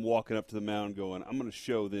was him walking up to the mound going, I'm going to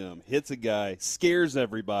show them. Hits a guy, scares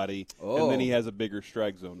everybody, and then he has a bigger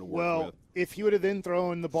strike zone to work with. if he would have then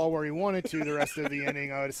thrown the ball where he wanted to the rest of the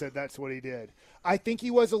inning, I would have said that's what he did. I think he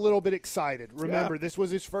was a little bit excited. Remember, this was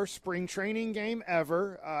his first spring training game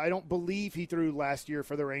ever. I don't believe he threw last year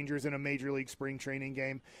for the Rangers in a Major League spring training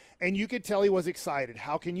game. And you could tell he was excited.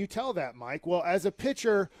 How can you tell that, Mike? Well, as a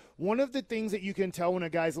pitcher, one of the things that you can tell when a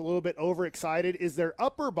guy's a little bit overexcited is their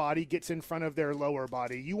upper body gets in front of their lower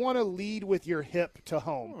body. You want to lead with your hip to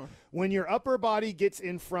home. When your upper body gets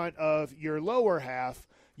in front of your lower half,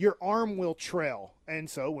 your arm will trail. And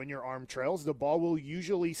so when your arm trails, the ball will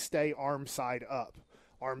usually stay arm side up.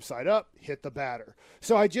 Arm side up, hit the batter.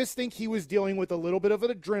 So I just think he was dealing with a little bit of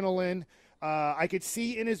an adrenaline. I could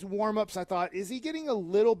see in his warm-ups, I thought, is he getting a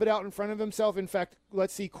little bit out in front of himself? In fact,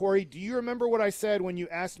 let's see, Corey, do you remember what I said when you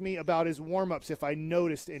asked me about his warm-ups, if I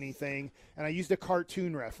noticed anything? And I used a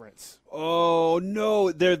cartoon reference. Oh,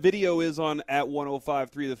 no. Their video is on at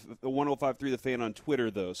 105.3 The Fan on Twitter,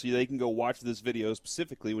 though, so they can go watch this video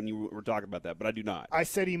specifically when you were talking about that, but I do not. I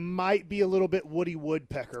said he might be a little bit Woody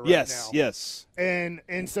Woodpecker right now. Yes. And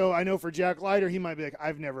so I know for Jack Leiter, he might be like,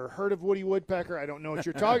 I've never heard of Woody Woodpecker. I don't know what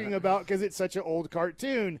you're talking about because it's such an old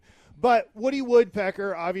cartoon. But Woody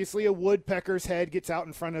Woodpecker, obviously a woodpecker's head gets out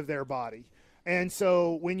in front of their body. And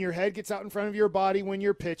so when your head gets out in front of your body when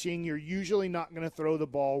you're pitching, you're usually not going to throw the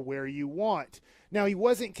ball where you want. Now, he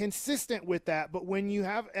wasn't consistent with that, but when you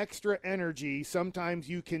have extra energy, sometimes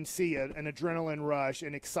you can see an adrenaline rush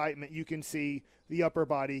and excitement. You can see the upper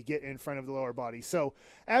body get in front of the lower body. So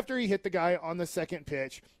after he hit the guy on the second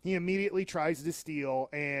pitch, he immediately tries to steal,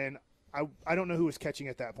 and I don't know who was catching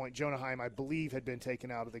at that point. Jonah Heim, I believe, had been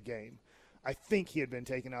taken out of the game. I think he had been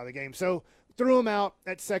taken out of the game. So threw him out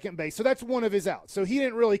at second base. So that's one of his outs. So he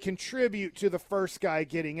didn't really contribute to the first guy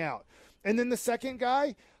getting out. And then the second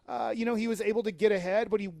guy, he was able to get ahead,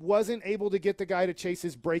 but he wasn't able to get the guy to chase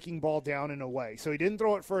his breaking ball down and away. So he didn't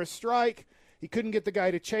throw it for a strike. He couldn't get the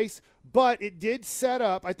guy to chase, but it did set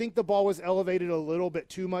up. I think the ball was elevated a little bit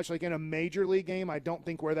too much. Like in a major league game, I don't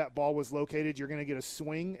think where that ball was located, you're going to get a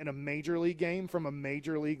swing in a major league game from a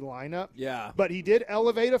major league lineup. Yeah. But he did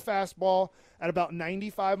elevate a fastball at about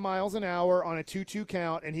 95 miles an hour on a 2-2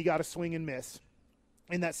 count, and he got a swing and miss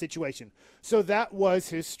in that situation. So that was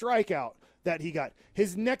his strikeout that he got.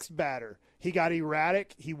 His next batter, he got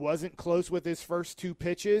erratic. He wasn't close with his first two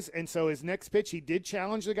pitches, and so his next pitch, he did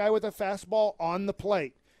challenge the guy with a fastball on the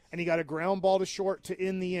plate, and he got a ground ball to short to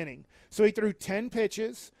end the inning. So he threw 10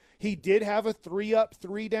 pitches. He did have a 3-up,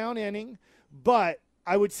 3-down inning, but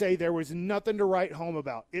I would say there was nothing to write home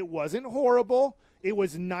about. It wasn't horrible. It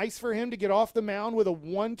was nice for him to get off the mound with a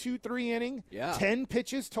 1-2-3 inning, 10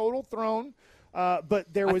 pitches total thrown. But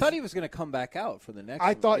I thought he was going to come back out for the next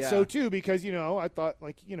I one. thought so too, because I thought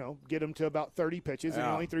get him to about 30 pitches and he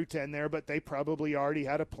only threw 10 there, but they probably already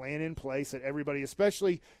had a plan in place that everybody,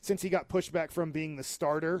 especially since he got pushed back from being the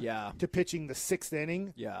starter to pitching the 6th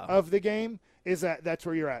inning of the game, that's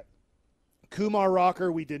where you're at. Kumar Rocker,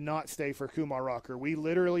 we did not stay for Kumar Rocker. We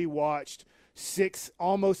literally watched 6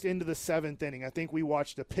 almost into the 7th inning. I think we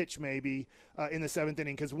watched a pitch maybe in the 7th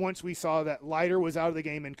inning, because once we saw that Leiter was out of the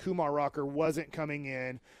game and Kumar Rocker wasn't coming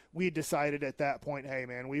in, we decided at that point, hey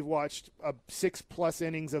man, we've watched 6+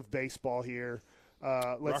 innings of baseball here.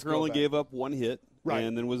 Rocker only gave up 1 hit. Right.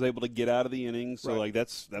 And then was able to get out of the inning. So,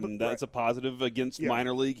 that's a positive against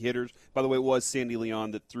minor league hitters. By the way, it was Sandy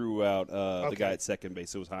Leon that threw out the guy at second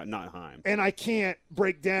base. It was not Heim. And I can't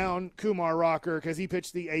break down Kumar Rocker because he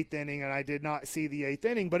pitched the 8th inning, and I did not see the 8th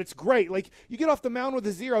inning. But it's great. Like, you get off the mound with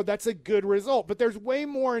a 0, that's a good result. But there's way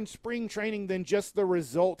more in spring training than just the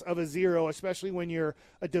result of a 0, especially when you're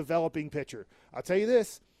a developing pitcher. I'll tell you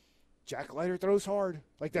this. Jack Leiter throws hard.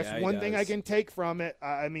 Like, that's one thing I can take from it.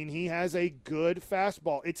 I mean, he has a good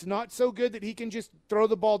fastball. It's not so good that he can just throw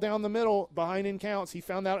the ball down the middle behind in counts. He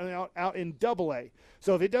found that out in Double-A.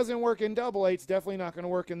 So if it doesn't work in Double-A, it's definitely not going to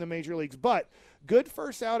work in the major leagues. But good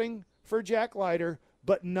first outing for Jack Leiter,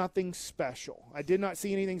 but nothing special. I did not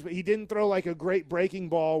see anything. But he didn't throw like a great breaking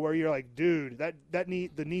ball where you're like, dude,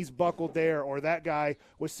 the knees buckled there, or that guy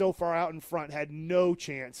was so far out in front, had no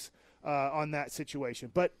chance on that situation.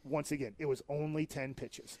 But once again, it was only 10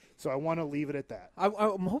 pitches. So I want to leave it at that.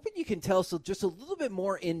 I'm hoping you can tell us just a little bit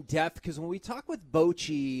more in depth, because when we talk with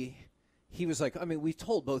Bochy, he was like, we've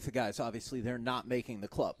told both the guys, obviously, they're not making the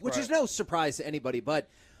club, which is no surprise to anybody. But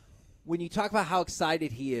when you talk about how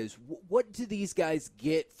excited he is, what do these guys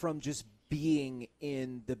get from just being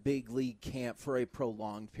in the big league camp for a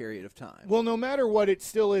prolonged period of time? Well, no matter what, it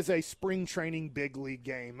still is a spring training big league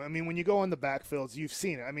game. I mean, when you go on the backfields, you've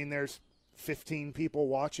seen it. I mean, there's 15 people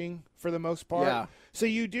watching for the most part. Yeah. So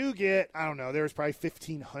you do get, I don't know, there was probably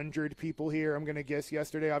 1,500 people here, I'm going to guess,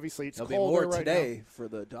 yesterday. Obviously, it's There'll colder be more right today now for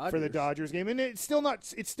the Dodgers. for the Dodgers game. And it's still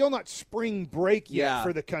not spring break yet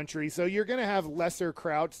for the country. So you're going to have lesser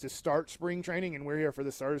crowds to start spring training, and we're here for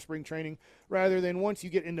the start of spring training, rather than once you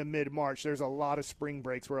get into mid-March, there's a lot of spring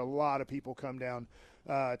breaks where a lot of people come down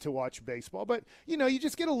to watch baseball. But, you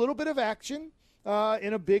just get a little bit of action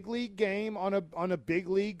in a big league game on a big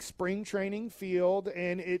league spring training field,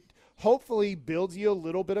 and it hopefully builds you a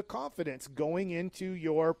little bit of confidence going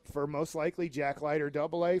into for most likely Jack Leiter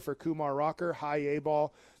AA, for Kumar Rocker high A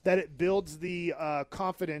ball, that it builds the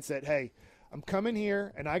confidence that, hey, I'm coming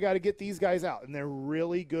here and I got to get these guys out, and they're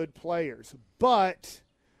really good players, but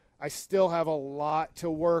I still have a lot to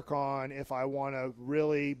work on if I want to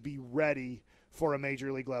really be ready for a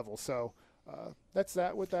major league level. So that's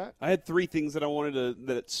that with that. I had 3 things that I wanted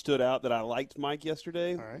that stood out that I liked Mike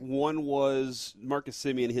yesterday. All right. One was Marcus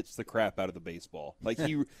Semien hits the crap out of the baseball. Like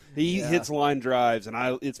he hits line drives,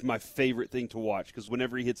 and it's my favorite thing to watch, because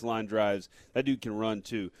whenever he hits line drives, that dude can run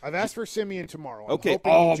too. I've asked for Semien tomorrow. Okay.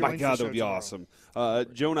 Oh my God, that would be awesome.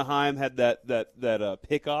 Jonah Heim had that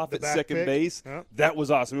pickoff at second base. Yep. That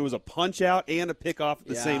was awesome. It was a punch out and a pickoff at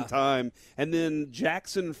the same time. And then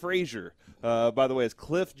Jackson Frazier. By the way, it's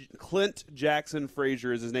Clint Jackson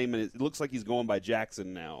Frazier is his name, and it looks like he's going by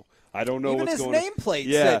Jackson now. I don't know what's going on. Even his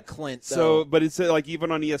nameplate said Clint, though. So, but it said, like,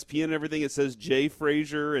 even on ESPN and everything, it says Jay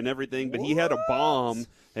Frazier and everything. But he had a bomb,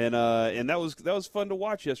 and that was fun to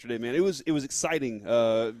watch yesterday, man. It was exciting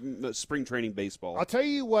spring training baseball. I'll tell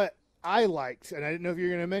you what I liked, and I didn't know if you were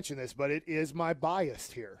going to mention this, but it is my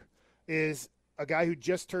bias here, is a guy who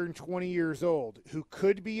just turned 20 years old who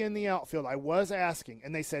could be in the outfield. I was asking,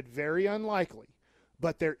 and they said very unlikely,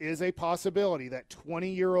 but there is a possibility that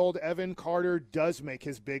 20-year-old Evan Carter does make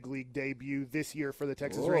his big league debut this year for the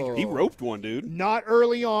Texas Rangers. He roped one, dude. Not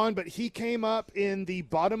early on, but he came up in the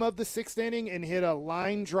bottom of the 6th inning and hit a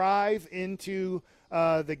line drive into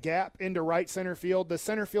the gap into right center field. The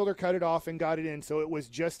center fielder cut it off and got it in, so it was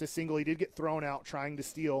just a single. He did get thrown out trying to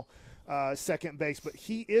steal second base, but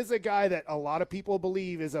he is a guy that a lot of people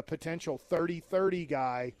believe is a potential 30-30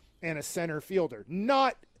 guy and a center fielder.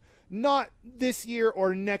 Not this year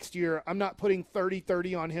or next year. I'm not putting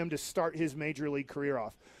 30-30 on him to start his major league career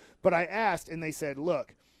off. But I asked, and they said,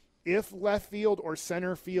 look, if left field or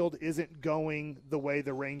center field isn't going the way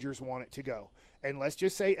the Rangers want it to go, and let's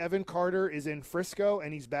just say Evan Carter is in Frisco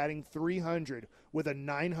and he's batting .300 with a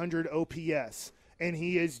 .900 OPS, and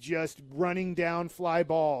he is just running down fly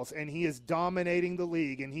balls, and he is dominating the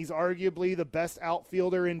league, and he's arguably the best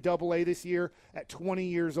outfielder in AA this year at 20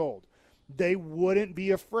 years old. They wouldn't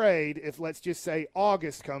be afraid if, let's just say,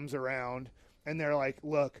 August comes around and they're like,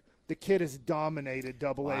 look, the kid has dominated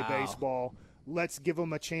AA baseball. Let's give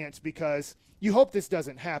him a chance, because you hope this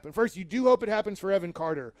doesn't happen. First, you do hope it happens for Evan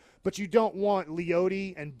Carter, but you don't want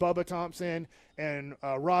Leote and Bubba Thompson and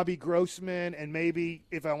Robbie Grossman, and maybe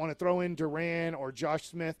if I want to throw in Duran or Josh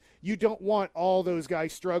Smith, you don't want all those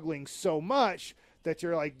guys struggling so much that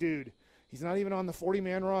you're like, dude, he's not even on the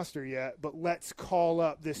 40-man roster yet, but let's call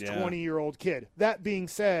up this 20-year-old kid. That being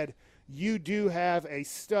said, you do have a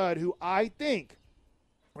stud who I think,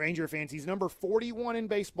 Ranger fans, he's number 41 in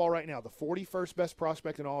baseball right now, the 41st best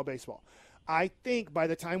prospect in all of baseball. I think by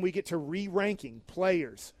the time we get to re-ranking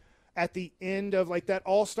players at the end of like that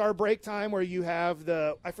all-star break time where you have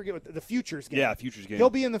the Futures game. Yeah, Futures game. He'll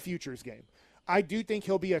be in the Futures game. I do think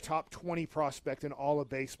he'll be a top 20 prospect in all of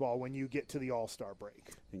baseball when you get to the all-star break.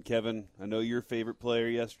 And Kevin, I know your favorite player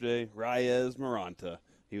yesterday, Reyes Maranta.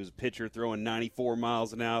 He was a pitcher throwing 94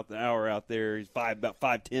 miles an hour out there. He's about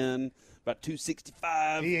 5'10", about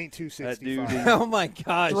 265. He ain't 265. That dude, oh, my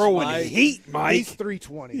gosh. Throwing Mike. heat, Mike. He's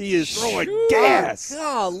 320. He is throwing gas.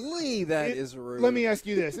 Golly, that is rude. Let me ask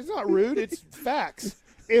you this. It's not rude. It's facts.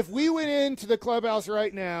 If we went into the clubhouse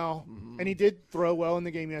right now, and he did throw well in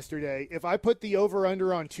the game yesterday, if I put the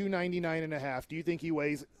over-under on 299.5, do you think he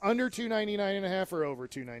weighs under 299.5 or over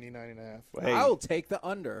 299.5? Well, hey, I'll take the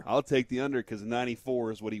under. I'll take the under because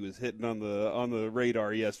 94 is what he was hitting on the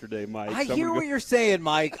radar yesterday, Mike. I hear what you're saying,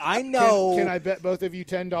 Mike. I know. Can I bet both of you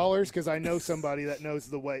 $10? Because I know somebody that knows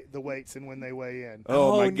the weights and when they weigh in.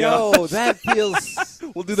 Oh my God! No, that feels.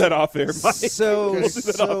 We'll do that off air, Mike. So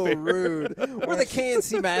off air. rude. We're the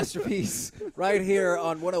KNC Masterpiece right here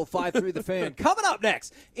on 105.3 The Fan. Coming up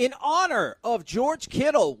next, in honor of George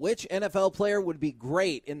Kittle, which NFL player would be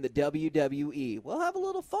great in the WWE? We'll have a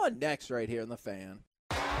little fun next right here in The Fan.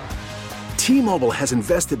 T-Mobile has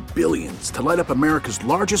invested billions to light up America's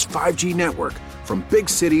largest 5G network, from big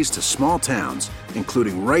cities to small towns,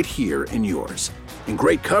 including right here in yours. And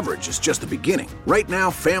great coverage is just the beginning. Right now,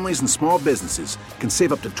 families and small businesses can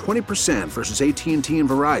save up to 20% versus AT&T and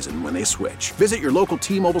Verizon when they switch. Visit your local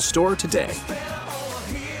T-Mobile store today.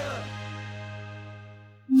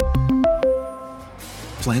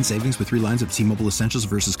 Plan savings with 3 lines of T-Mobile Essentials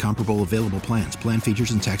versus comparable available plans. Plan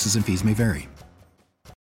features and taxes and fees may vary.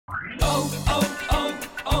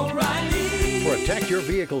 Protect your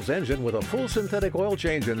vehicle's engine with a full synthetic oil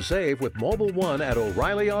change and save with Mobil 1 at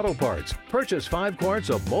O'Reilly Auto Parts. Purchase 5 quarts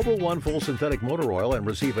of Mobil 1 full synthetic motor oil and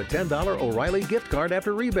receive a $10 O'Reilly gift card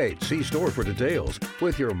after rebate. See store for details.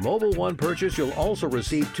 With your Mobil 1 purchase, you'll also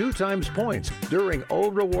receive 2 times points during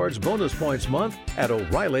Old Rewards Bonus Points Month at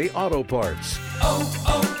O'Reilly Auto Parts.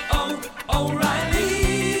 O'Reilly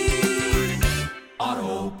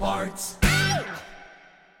Auto Parts.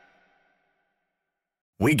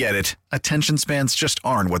 We get it. Attention spans just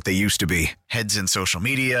aren't what they used to be. Heads in social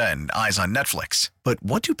media and eyes on Netflix. But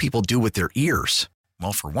what do people do with their ears?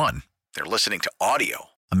 Well, for one, they're listening to audio.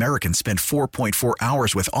 Americans spend 4.4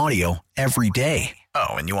 hours with audio every day. Oh,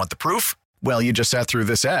 and you want the proof? Well, you just sat through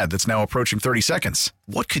this ad that's now approaching 30 seconds.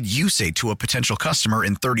 What could you say to a potential customer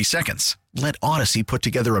in 30 seconds? Let Odyssey put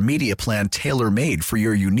together a media plan tailor-made for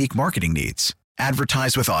your unique marketing needs.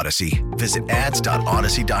 Advertise with Odyssey. Visit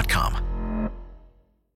ads.odyssey.com.